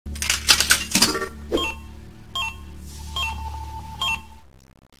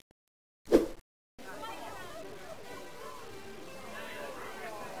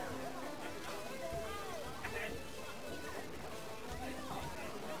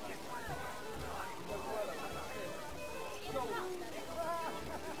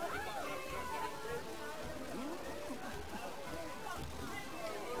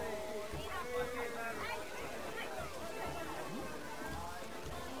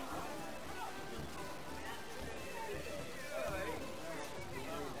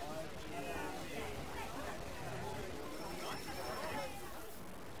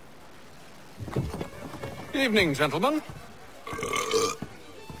Evening, gentlemen.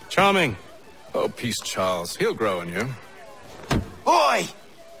 Charming. Oh, peace, Charles. He'll grow on you. Oi!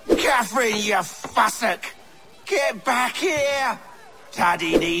 Catherine, you fussock! Get back here!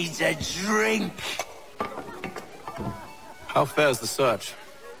 Taddy needs a drink. How fares the search?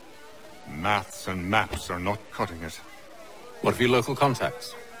 Maths and maps are not cutting it. What of your local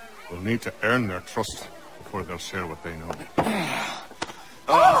contacts? We'll need to earn their trust before they'll share what they know.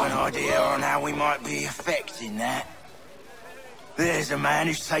 I have an idea on how we might be affecting that. There's a man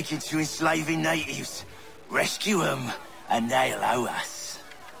who's taken to enslaving natives. Rescue them, and they'll owe us.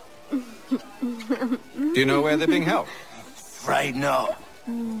 Do you know where they're being held? Afraid not.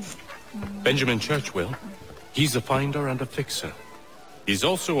 Benjamin Church will. He's a finder and a fixer. He's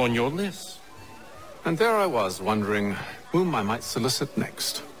also on your list. And there I was, wondering whom I might solicit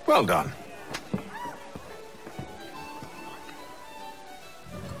next. Well done.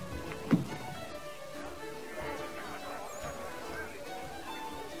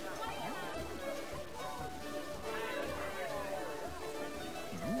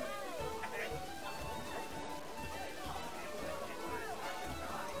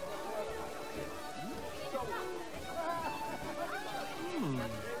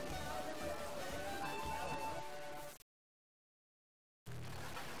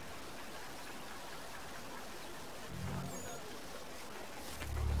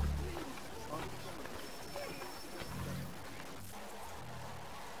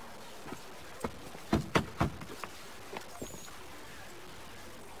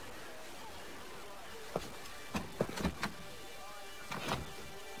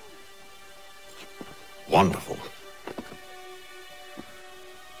 Wonderful.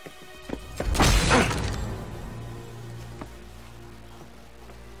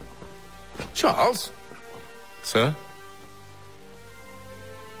 Charles? Sir?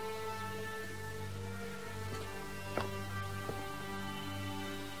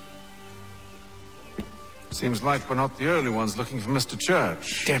 Seems like we're not the only ones looking for Mr.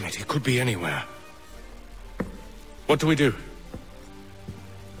 Church. Damn it, he could be anywhere. What do we do?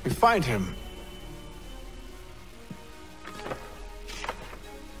 We find him.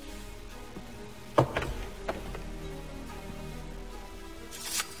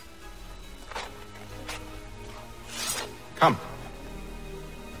 Come.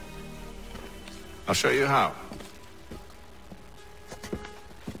 I'll show you how.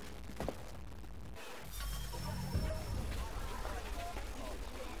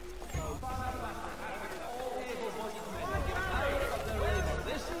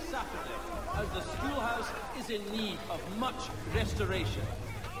 This Saturday, as the schoolhouse is in need of much restoration.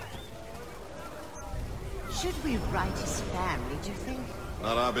 Should we write his family, do you think?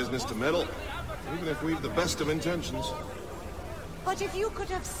 Not our business to meddle, even if we've the best of intentions. But if you could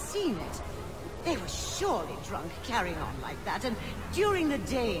have seen it, they were surely drunk carrying on like that, and during the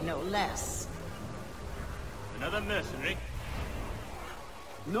day, no less. Another mercenary.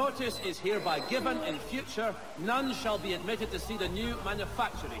 Notice is hereby given in future, none shall be admitted to see the new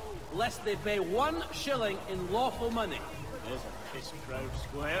manufactory, lest they pay 1 shilling in lawful money. There's a piss proud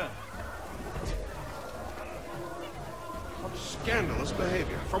squire. What scandalous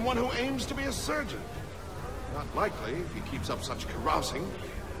behavior from one who aims to be a surgeon. Not likely if he keeps up such carousing.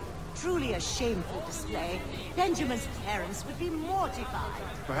 Truly a shameful display. Benjamin's parents would be mortified.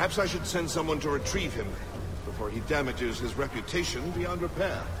 Perhaps I should send someone to retrieve him before he damages his reputation beyond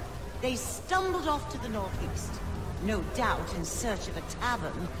repair. They stumbled off to the northeast, no doubt in search of a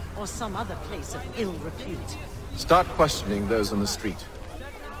tavern or some other place of ill repute. Start questioning those on the street.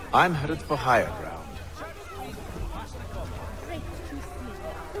 I'm headed for higher ground.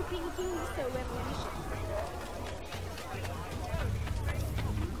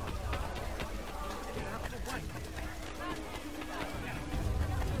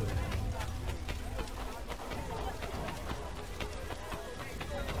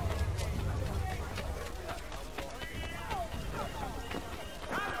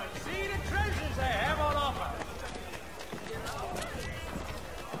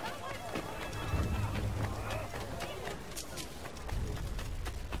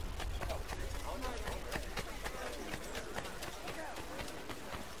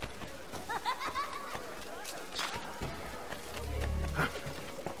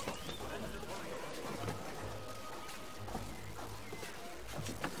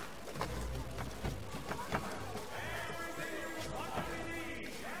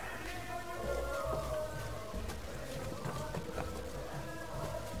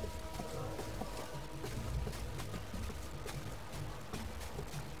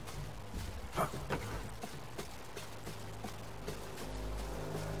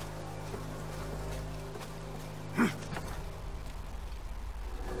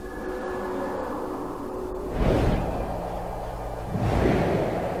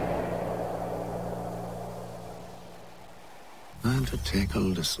 to take a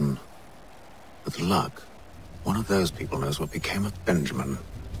listen. With luck, one of those people knows what became of Benjamin.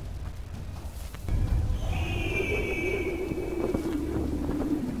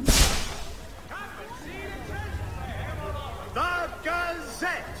 The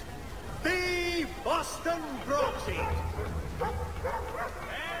Gazette! The Boston Proxy!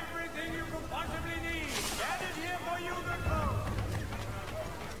 Everything you could possibly need! Gathered here for you, good folks!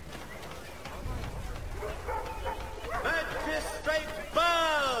 Magistrate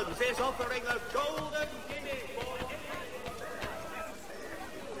Burns is offering a golden guinea for...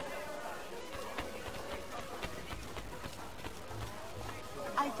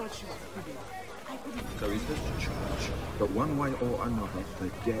 I thought she was pretty. I couldn't... So he's Mr.Church, but one way or another, the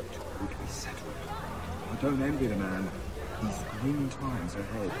debt would be settled. I don't envy the man. He's green times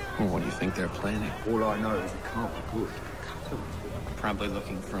ahead. Well, what do you think they're planning? All I know is it can't be good. Probably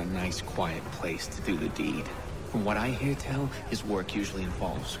looking for a nice, quiet place to do the deed. From what I hear tell, his work usually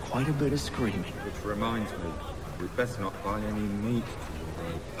involves quite a bit of screaming. Which reminds me, we'd best not buy any meat.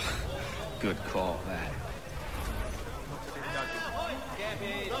 Good call, that.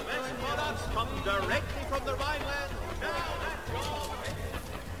 The best products come directly from the Rhineland.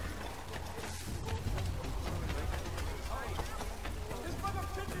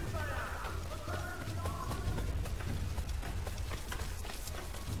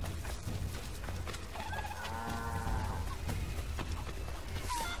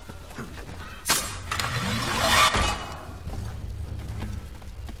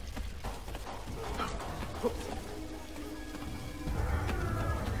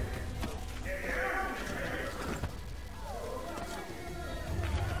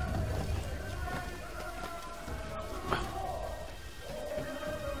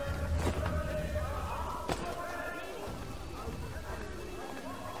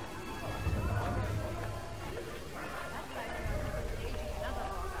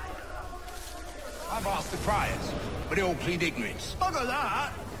 I've asked the criers, but they all plead ignorance. Bugger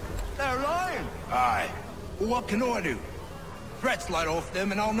that! They're lying! Aye. Well, what can I do? Threats light off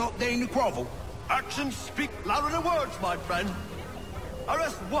them and I'll not deign to grovel. Actions speak louder than words, my friend.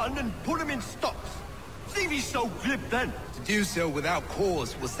 Arrest one and put him in stocks. See if he's so glib then. To do so without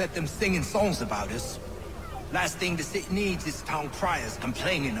cause will set them singing songs about us. Last thing the city needs is town criers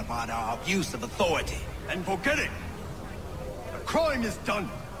complaining about our abuse of authority. And forget it. The crime is done.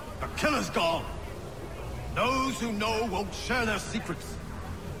 The killer's gone. Those who know won't share their secrets.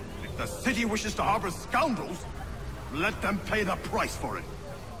 If the city wishes to harbor scoundrels, let them pay the price for it.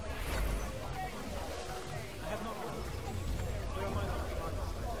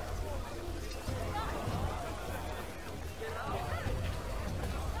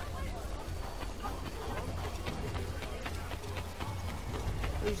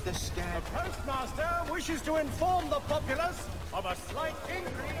 Who's the scab? The postmaster wishes to inform the populace of a slight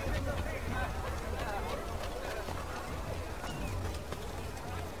increase in the fee.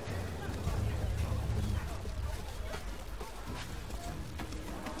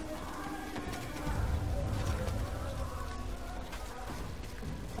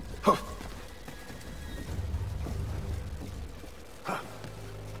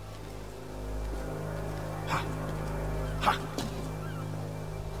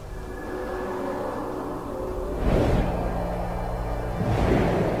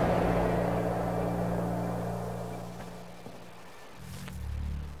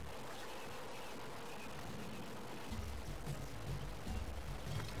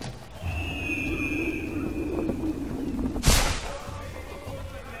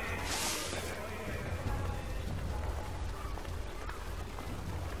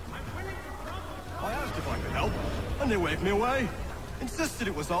 They waved me away. Insisted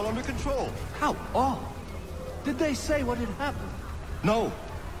it was all under control. How odd. Did they say what had happened? No.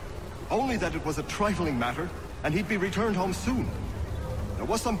 Only that it was a trifling matter, and he'd be returned home soon. There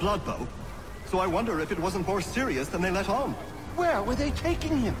was some blood, though, so I wonder if it wasn't more serious than they let on. Where were they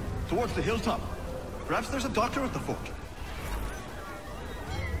taking him? Towards the hilltop. Perhaps there's a doctor at the fort.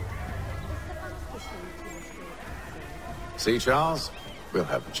 See, Charles? We'll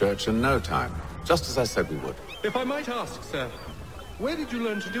have the church in no time, just as I said we would. If I might ask, sir, where did you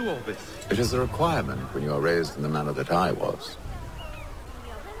learn to do all this? It is a requirement when you are raised in the manner that I was.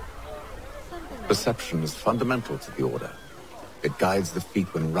 Perception is fundamental to the order. It guides the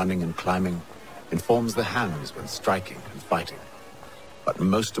feet when running and climbing, informs the hands when striking and fighting. But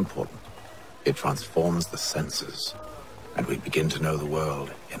most important, it transforms the senses, and we begin to know the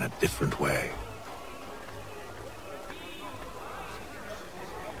world in a different way.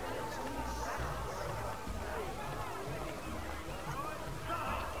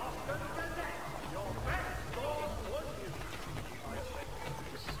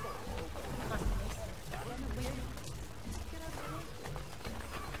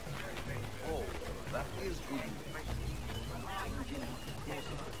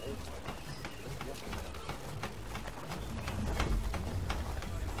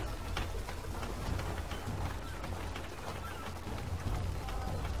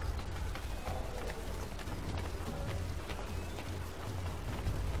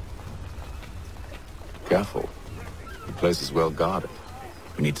 Careful. The place is well guarded.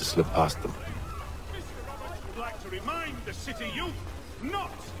 We need to slip past them. I'd like to remind the city youth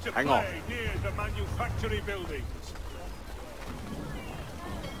not to Hang play on. near the manufactory buildings.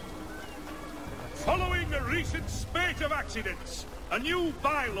 Following a recent spate of accidents, a new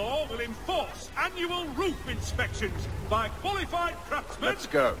bylaw will enforce annual roof inspections by qualified craftsmen Let's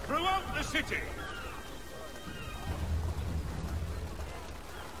go. throughout the city.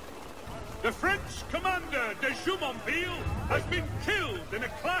 The French commander de Jumonville has been killed in a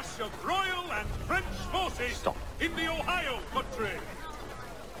clash of Royal and French forces in the Ohio country.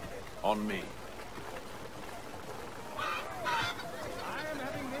 On me.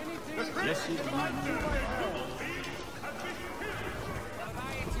 The French commander de Jumonville has been killed.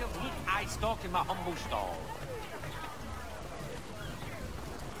 Variety of meat I stock in my humble stall.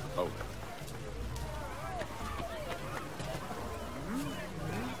 Oh.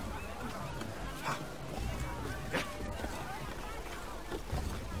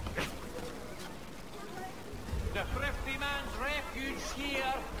 The thrifty man's refuge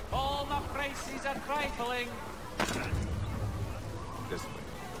here. All my prices are trifling. This way.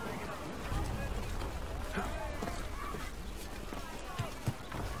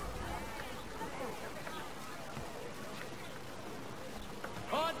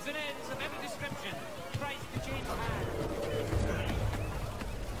 Odds and ends of every description. Price to change hands.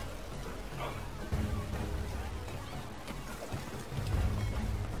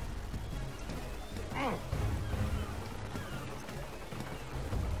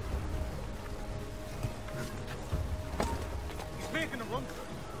 He's making a run for it.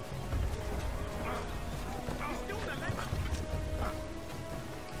 He's still the left.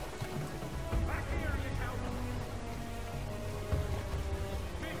 Back here, you coward.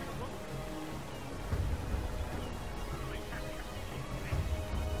 Making a run.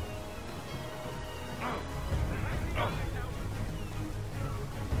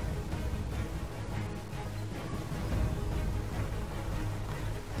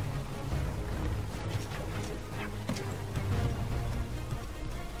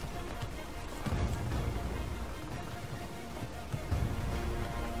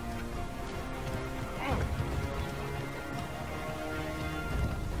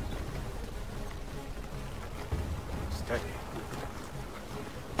 Steady.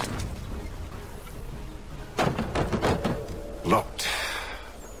 Locked.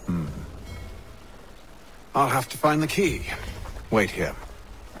 I'll have to find the key. Wait here.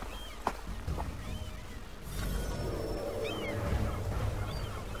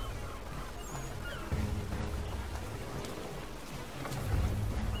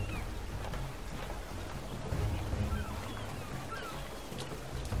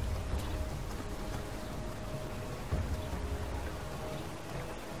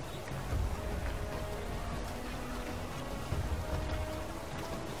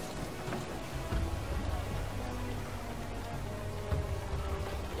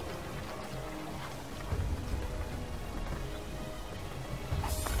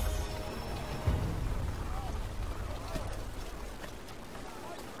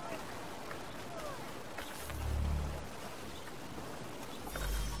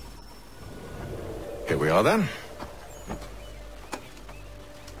 Here we are then.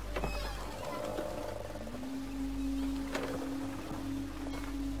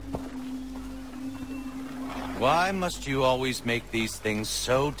 Why must you always make these things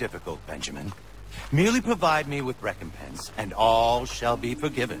so difficult, Benjamin? Merely provide me with recompense, and all shall be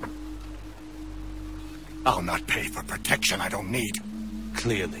forgiven. I'll not pay for protection I don't need.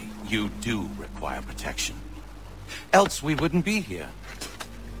 Clearly, you do require protection. Else we wouldn't be here.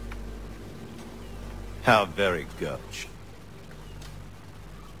 How very gauche.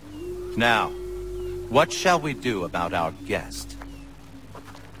 Now, what shall we do about our guest?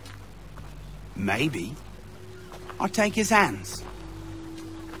 Maybe I take his hands,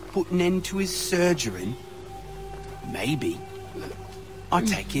 put an end to his surgery. Maybe I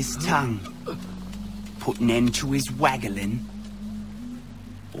take his tongue, put an end to his waggling.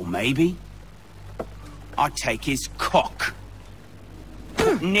 Or maybe I take his cock,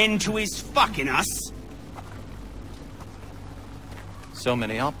 put an end to his fucking us. So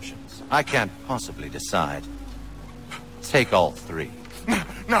many options. I can't possibly decide. Take all three.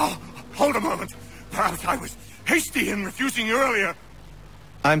 No, hold a moment. Perhaps I was hasty in refusing you earlier.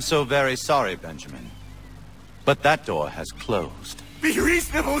 I'm so very sorry, Benjamin. But that door has closed. Be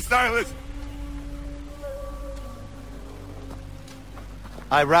reasonable, Silas!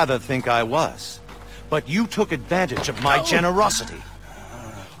 I rather think I was. But you took advantage of my generosity.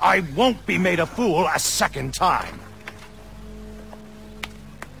 I won't be made a fool a second time.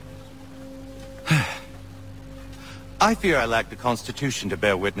 I fear I lack the constitution to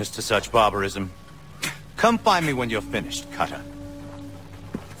bear witness to such barbarism. Come find me when you're finished, Cutter.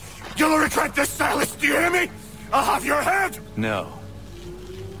 You'll regret this, Silas, do you hear me? I'll have your head! No.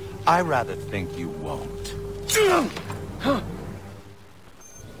 I rather think you won't. You'll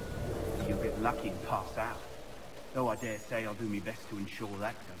get lucky and pass out. Though I dare say I'll do my best to ensure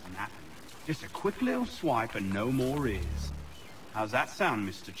that doesn't happen. Just a quick little swipe and no more is. How's that sound,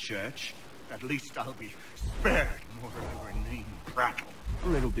 Mr.Church? At least I'll be spared more of your inane prattle. A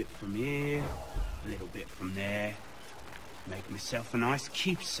little bit from here, a little bit from there. Make myself a nice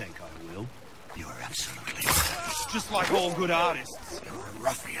keepsake, I will. You're absolutely just like all good artists. You're a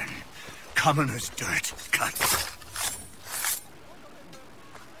ruffian. Common as dirt. Cut.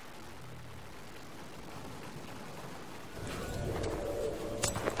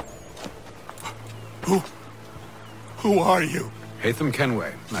 Who are you? Haytham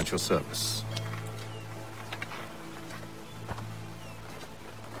Kenway, at your service.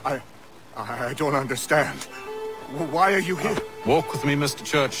 I don't understand. Why are you here? Walk with me, Mr.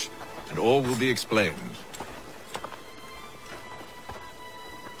 Church, and all will be explained.